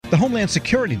The Homeland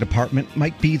Security Department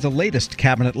might be the latest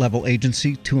cabinet-level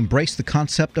agency to embrace the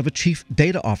concept of a chief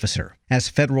data officer. As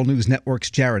Federal News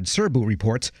Network's Jared Serbu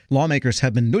reports, lawmakers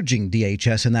have been nudging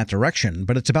DHS in that direction,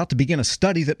 but it's about to begin a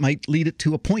study that might lead it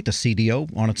to appoint a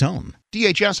CDO on its own.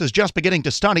 DHS is just beginning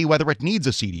to study whether it needs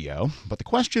a CDO, but the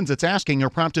questions it's asking are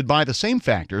prompted by the same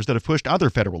factors that have pushed other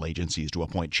federal agencies to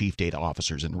appoint chief data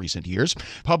officers in recent years.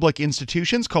 Public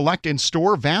institutions collect and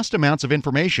store vast amounts of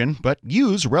information, but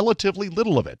use relatively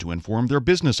little of it to inform their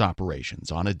business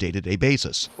operations on a day-to-day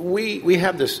basis. We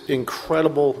have this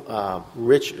incredible,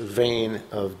 rich vein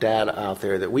of data out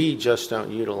there that we just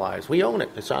don't utilize. We own it.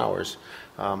 It's ours.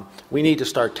 We need to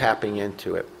start tapping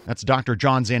into it. That's Dr.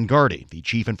 John Zangardi, the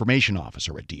Chief Information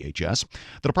Officer at DHS.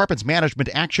 The department's Management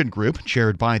Action Group,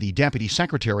 chaired by the Deputy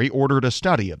Secretary, ordered a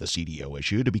study of the CDO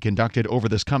issue to be conducted over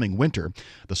this coming winter.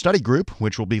 The study group,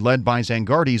 which will be led by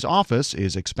Zangardi's office,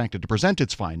 is expected to present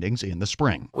its findings in the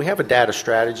spring. We have a data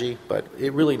strategy, but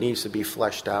it really needs to be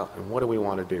fleshed out. And what do we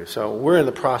want to do? So we're in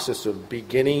the process of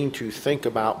beginning to think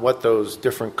about what those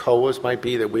different COAs might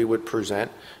be that we would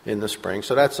present in the spring.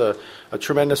 So that's a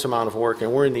tremendous amount of work,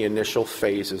 and we're in the initial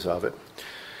phases of it.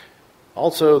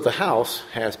 Also, the House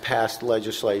has passed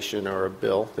legislation or a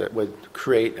bill that would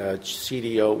create a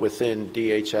CDO within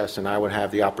DHS, and I would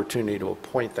have the opportunity to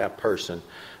appoint that person.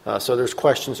 So there's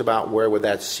questions about where would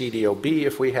that CDO be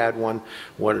if we had one,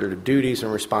 what are the duties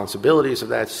and responsibilities of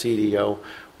that CDO,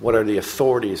 what are the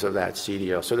authorities of that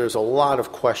CDO. So there's a lot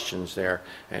of questions there,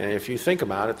 and if you think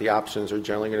about it, the options are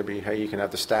generally going to be, hey, you can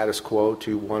have the status quo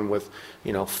to one with,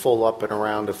 full up and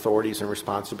around authorities and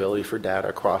responsibility for data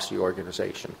across the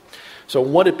organization. So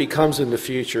what it becomes in the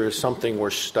future is something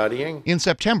we're studying. In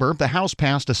September, the House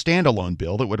passed a standalone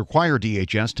bill that would require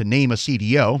DHS to name a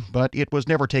CDO, but it was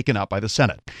never taken up by the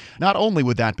Senate. Not only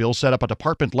would that bill set up a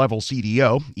department-level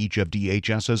CDO, each of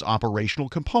DHS's operational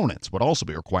components would also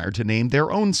be required to name their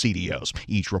own CDOs,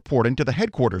 each reporting to the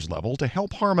headquarters level to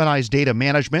help harmonize data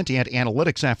management and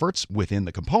analytics efforts within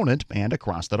the component and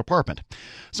across the department.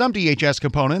 Some DHS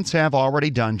components have already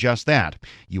done just that.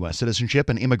 U.S. Citizenship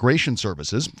and Immigration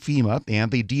Services, FEMA,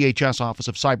 and the DHS Office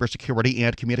of Cybersecurity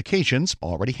and Communications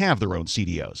already have their own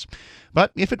CDOs.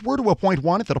 But if it were to appoint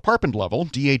one at the department level,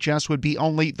 DHS would be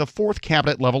only the fourth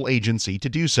cabinet-level agency to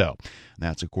do so.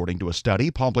 That's according to a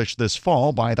study published this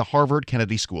fall by the Harvard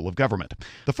Kennedy School of Government.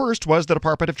 The first was the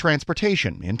Department of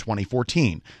Transportation in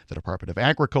 2014. The Department of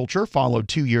Agriculture followed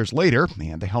 2 years later,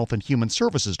 and the Health and Human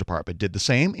Services Department did the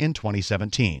same in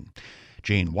 2017.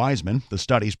 Jane Wiseman, the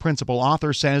study's principal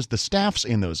author, says the staffs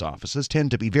in those offices tend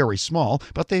to be very small,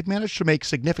 but they've managed to make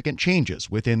significant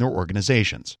changes within their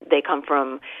organizations. They come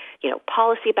from,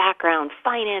 policy background,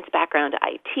 finance background,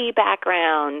 IT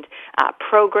background,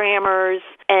 programmers.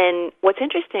 And what's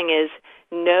interesting is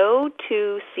no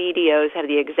two CDOs have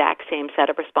the exact same set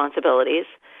of responsibilities.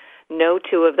 No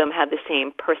two of them have the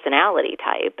same personality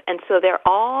type. And so they're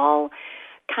all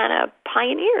kind of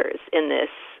pioneers in this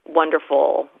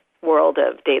wonderful world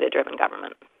of data-driven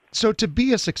government. So to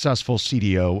be a successful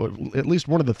CDO, at least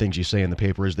one of the things you say in the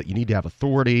paper is that you need to have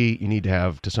authority, you need to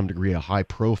have, to some degree, a high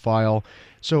profile.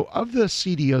 So of the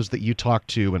CDOs that you talked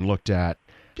to and looked at,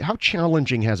 how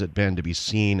challenging has it been to be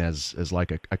seen as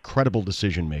like a credible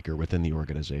decision maker within the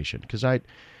organization? Because I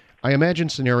imagine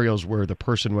scenarios where the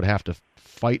person would have to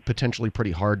fight potentially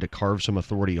pretty hard to carve some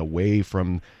authority away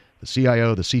from the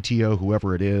CIO, the CTO,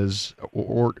 whoever it is,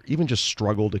 or even just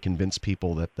struggle to convince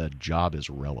people that the job is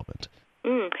relevant.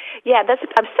 Yeah,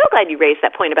 I'm so glad you raised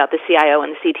that point about the CIO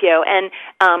and the CTO. And,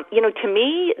 to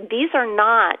me, these are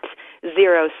not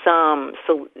zero-sum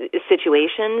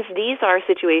situations. These are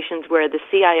situations where the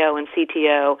CIO and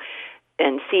CTO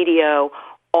and CDO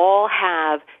all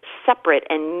have separate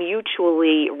and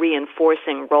mutually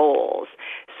reinforcing roles.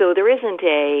 So there isn't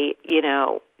a,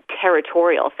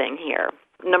 territorial thing here.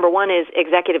 Number one is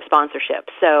executive sponsorship.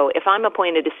 So if I'm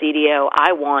appointed a CDO,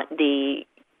 I want the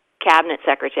cabinet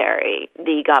secretary,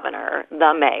 the governor,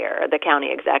 the mayor, the county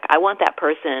exec, I want that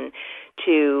person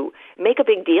to make a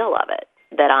big deal of it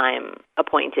that I'm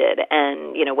appointed.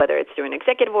 And, whether it's through an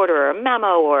executive order or a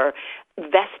memo or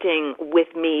vesting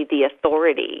with me the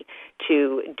authority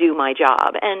to do my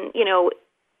job. And,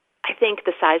 I think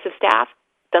the size of staff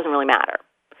doesn't really matter.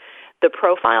 The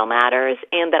profile matters,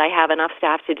 and that I have enough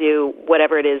staff to do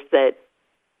whatever it is that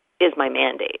is my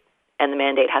mandate. And the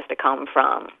mandate has to come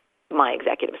from my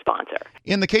executive sponsor.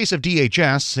 In the case of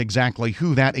DHS, exactly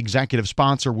who that executive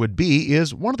sponsor would be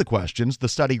is one of the questions the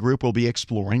study group will be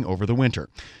exploring over the winter.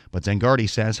 But Zangardi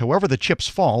says however the chips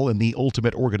fall in the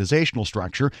ultimate organizational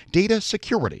structure, data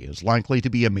security is likely to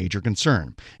be a major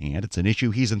concern. And it's an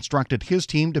issue he's instructed his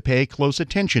team to pay close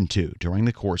attention to during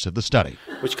the course of the study.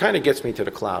 Which kind of gets me to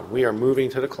the cloud. We are moving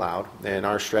to the cloud, and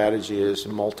our strategy is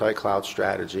multi-cloud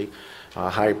strategy,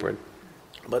 hybrid.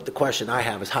 But the question I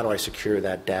have is how do I secure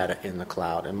that data in the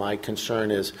cloud? And my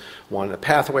concern is, one, the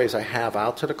pathways I have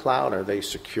out to the cloud, are they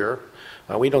secure?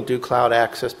 We don't do cloud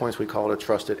access points. We call it a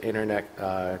trusted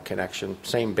internet connection,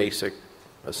 same basic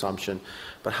assumption.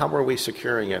 But how are we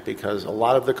securing it? Because a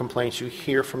lot of the complaints you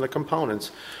hear from the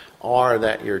components are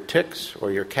that your ticks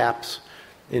or your caps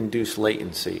induce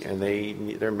latency, and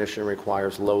their mission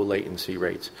requires low latency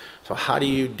rates. So how do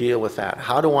you deal with that?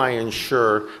 How do I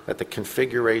ensure that the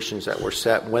configurations that were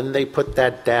set when they put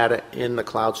that data in the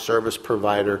cloud service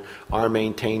provider are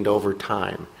maintained over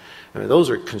time? I mean, those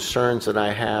are concerns that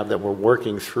I have that we're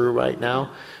working through right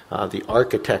now. The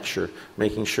architecture,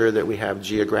 making sure that we have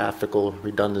geographical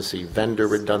redundancy, vendor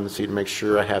redundancy to make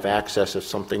sure I have access if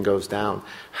something goes down.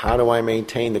 How do I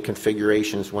maintain the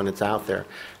configurations when it's out there?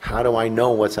 How do I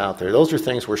know what's out there? Those are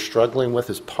things we're struggling with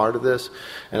as part of this,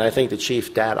 and I think the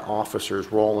chief data officer's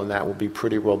role in that will be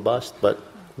pretty robust, but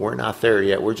we're not there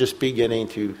yet. We're just beginning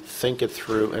to think it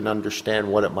through and understand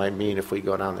what it might mean if we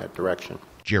go down that direction.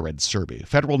 Jared Serbu,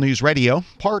 Federal News Radio,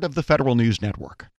 part of the Federal News Network.